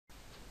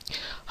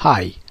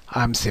Hi,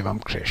 I'm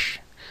Sivam Krish.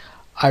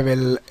 I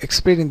will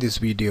explain in this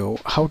video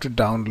how to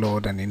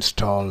download and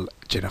install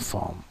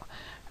Genoform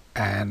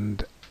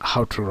and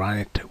how to run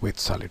it with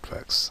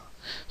SolidWorks.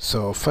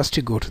 So first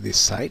you go to this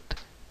site,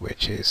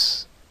 which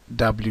is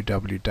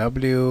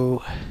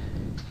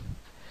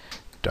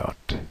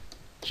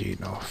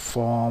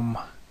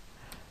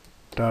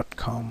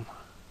www.genoform.com.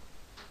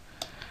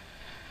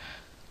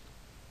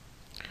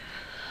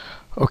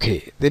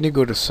 Okay, then you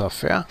go to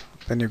software,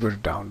 then you go to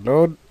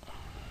download.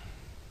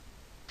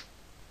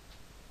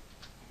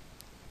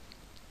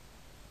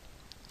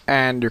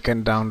 And you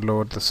can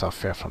download the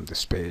software from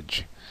this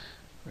page,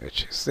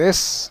 which is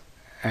this,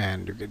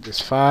 and you get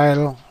this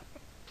file.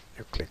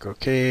 You click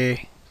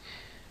OK.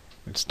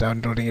 It's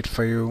downloading it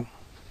for you.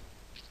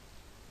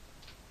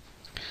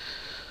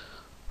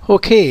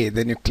 Okay,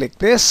 then you click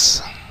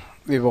this.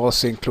 We've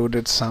also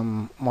included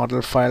some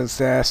model files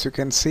there, as you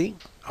can see.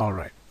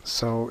 Alright,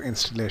 so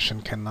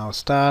installation can now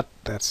start.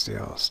 That's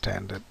your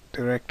standard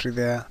directory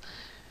there,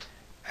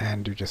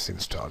 and you just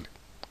install it.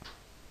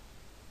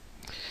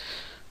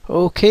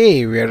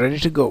 Okay, we are ready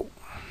to go.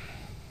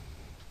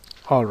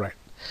 Alright,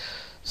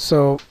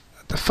 so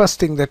the first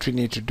thing that we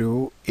need to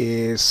do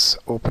is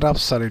open up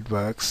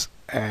SolidWorks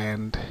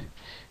and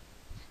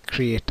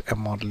create a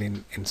model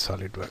in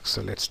SolidWorks.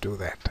 So let's do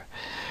that.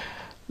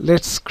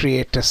 Let's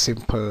create a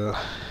simple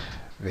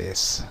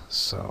vase.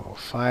 So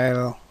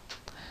file,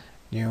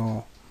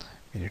 new,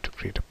 we need to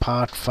create a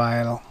part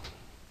file.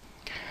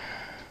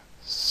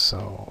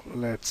 So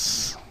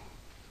let's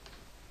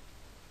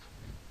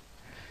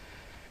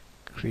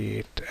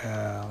create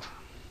a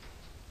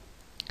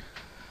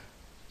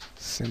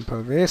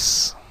simple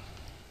vase.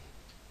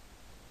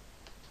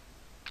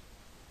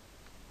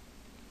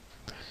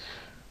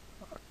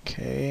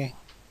 Okay,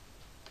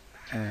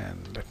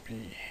 and let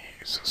me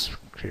just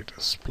create a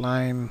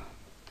spline,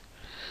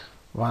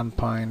 1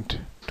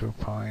 point, 2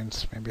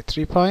 points, maybe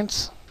 3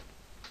 points.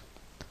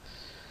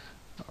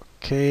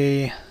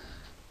 Okay,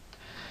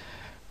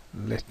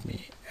 let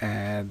me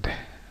add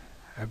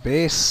a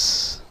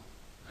base.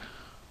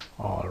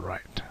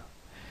 Alright,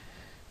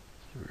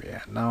 we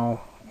are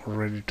now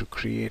ready to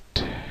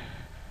create.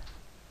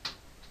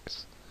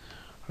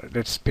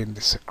 Let's spin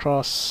this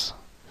across.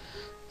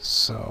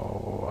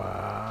 So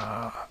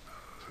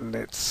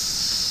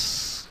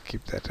let's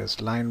keep that as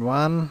line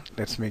 1.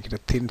 Let's make it a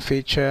thin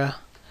feature,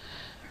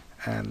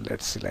 and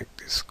let's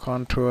select this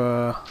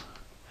contour,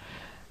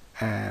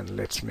 and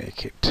let's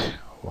make it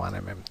 1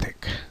 mm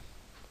thick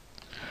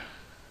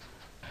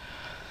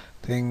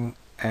thing,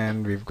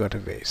 and we've got a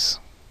vase.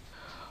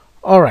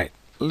 Alright,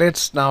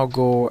 let's now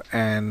go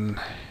and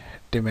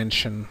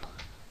dimension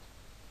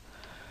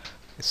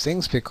these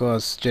things,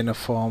 because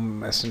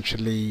Genoform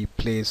essentially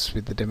plays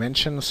with the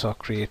dimensions or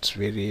creates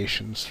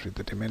variations with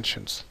the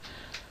dimensions.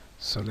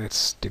 So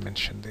let's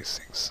dimension these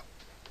things.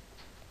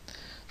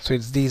 So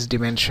it's these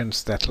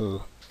dimensions that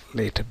will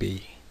later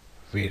be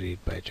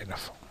varied by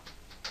Genoform.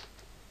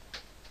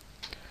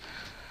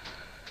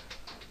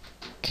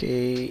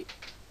 Okay,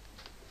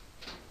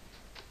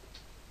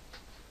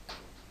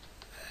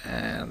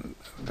 and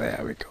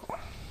there we go.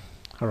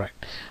 Alright,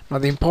 now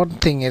the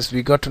important thing is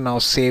we got to now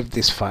save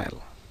this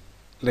file.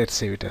 Let's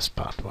save it as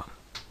part 1.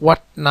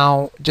 What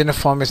now?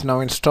 Genoform is now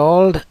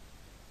installed.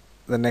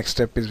 The next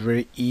step is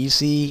very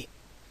easy.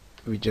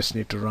 We just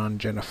need to run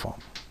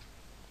Genoform.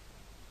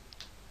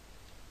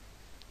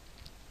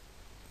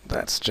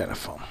 That's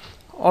Genoform.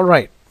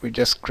 Alright, we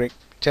just click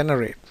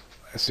generate.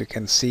 As you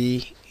can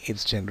see,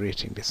 it's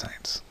generating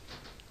designs.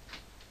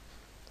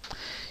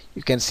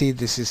 You can see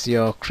this is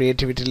your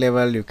creativity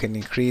level. You can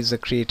increase the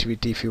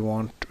creativity if you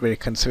want. Very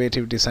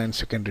conservative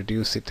designs, you can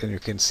reduce it, and you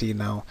can see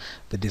now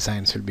the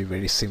designs will be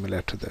very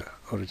similar to the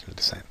original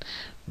design.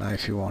 Now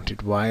if you want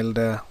it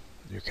wilder,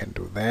 you can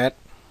do that.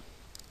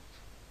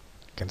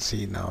 You can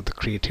see now the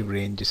creative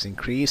range is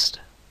increased.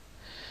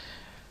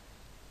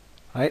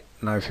 Right,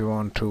 now if you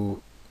want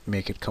to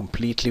make it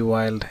completely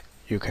wild,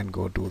 you can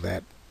go do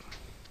that.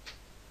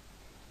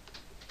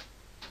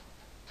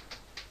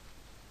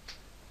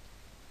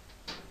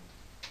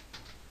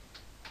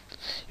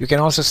 You can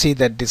also see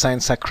that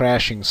designs are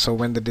crashing. So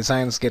when the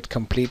designs get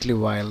completely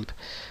wild,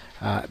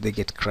 they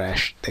can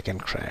crash.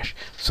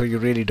 So you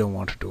really don't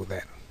want to do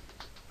that,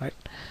 right?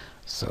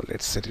 So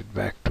let's set it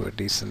back to a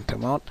decent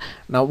amount.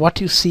 Now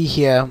what you see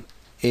here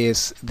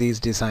is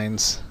these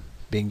designs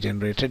being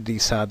generated.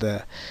 These are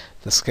the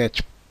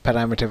sketch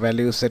parameter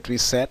values that we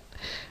set.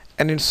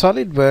 And in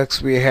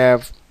SolidWorks we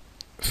have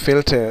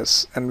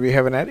filters, and we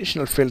have an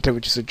additional filter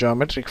which is a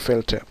geometric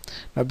filter.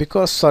 Now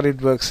because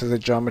SolidWorks has a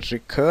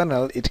geometric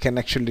kernel, it can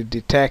actually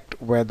detect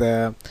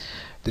whether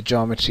the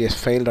geometry has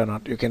failed or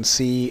not. You can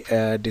see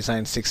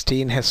design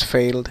 16 has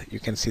failed. You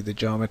can see the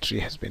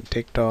geometry has been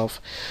ticked off.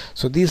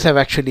 So these have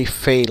actually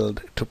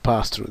failed to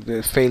pass through.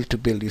 They failed to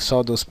build. You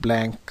saw those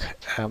blank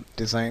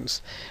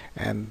designs,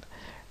 and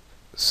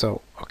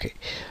so okay,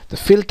 the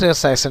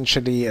filters are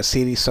essentially a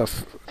series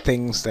of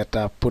things that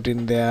are put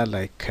in there,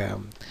 like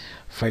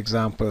for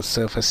example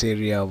surface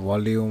area,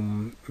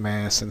 volume,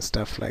 mass and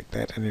stuff like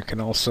that. And you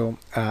can also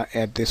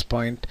at this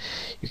point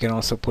you can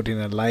also put in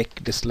a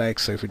like, dislike.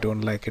 So if you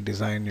don't like a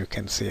design, you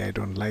can say I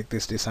don't like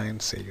this design,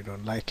 say you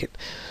don't like it.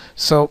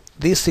 So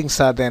these things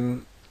are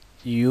then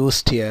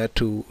used here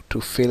to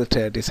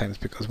filter designs,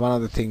 because one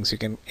of the things you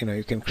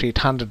can create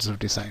hundreds of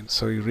designs,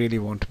 so you really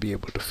want to be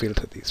able to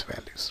filter these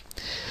values.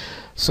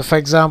 So for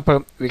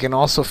example, we can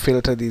also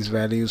filter these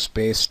values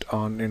based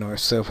on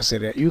surface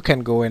area. You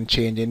can go and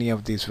change any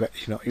of these,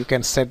 you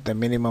can set the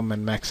minimum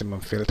and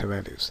maximum filter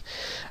values.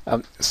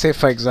 Say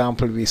for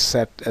example we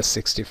set a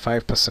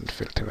 65%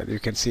 filter value. You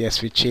can see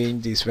as we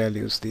change these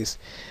values,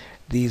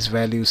 these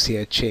values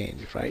here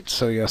change, right?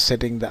 So you're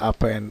setting the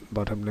upper and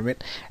bottom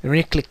limit, and when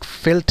you click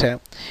filter,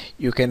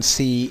 you can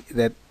see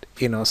that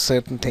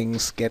certain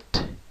things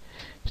get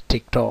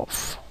ticked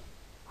off,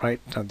 right?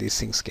 Now these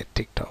things get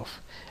ticked off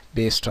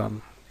based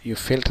on you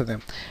filter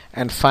them.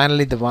 And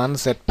finally the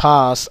ones that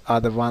pass are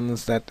the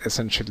ones that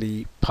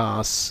essentially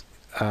pass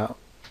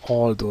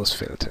all those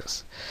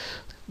filters.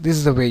 This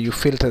is the way you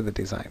filter the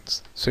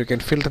designs. So you can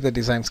filter the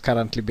designs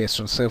currently based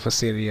on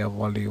surface area,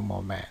 volume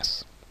or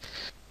mass.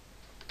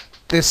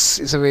 This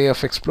is a way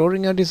of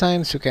exploring your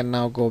designs. You can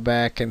now go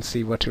back and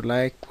see what you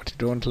like, what you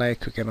don't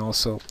like. You can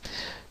also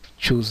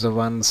choose the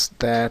ones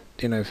that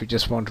if you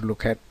just want to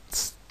look at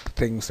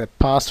things that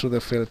pass through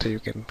the filter, you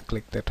can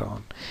click that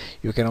on.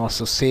 You can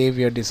also save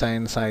your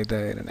designs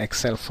either in an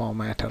Excel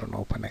format or an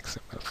open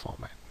XML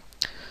format.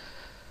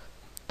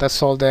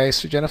 That's all there is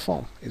to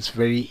Genoform. It's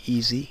very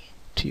easy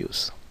to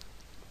use.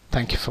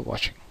 Thank you for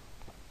watching.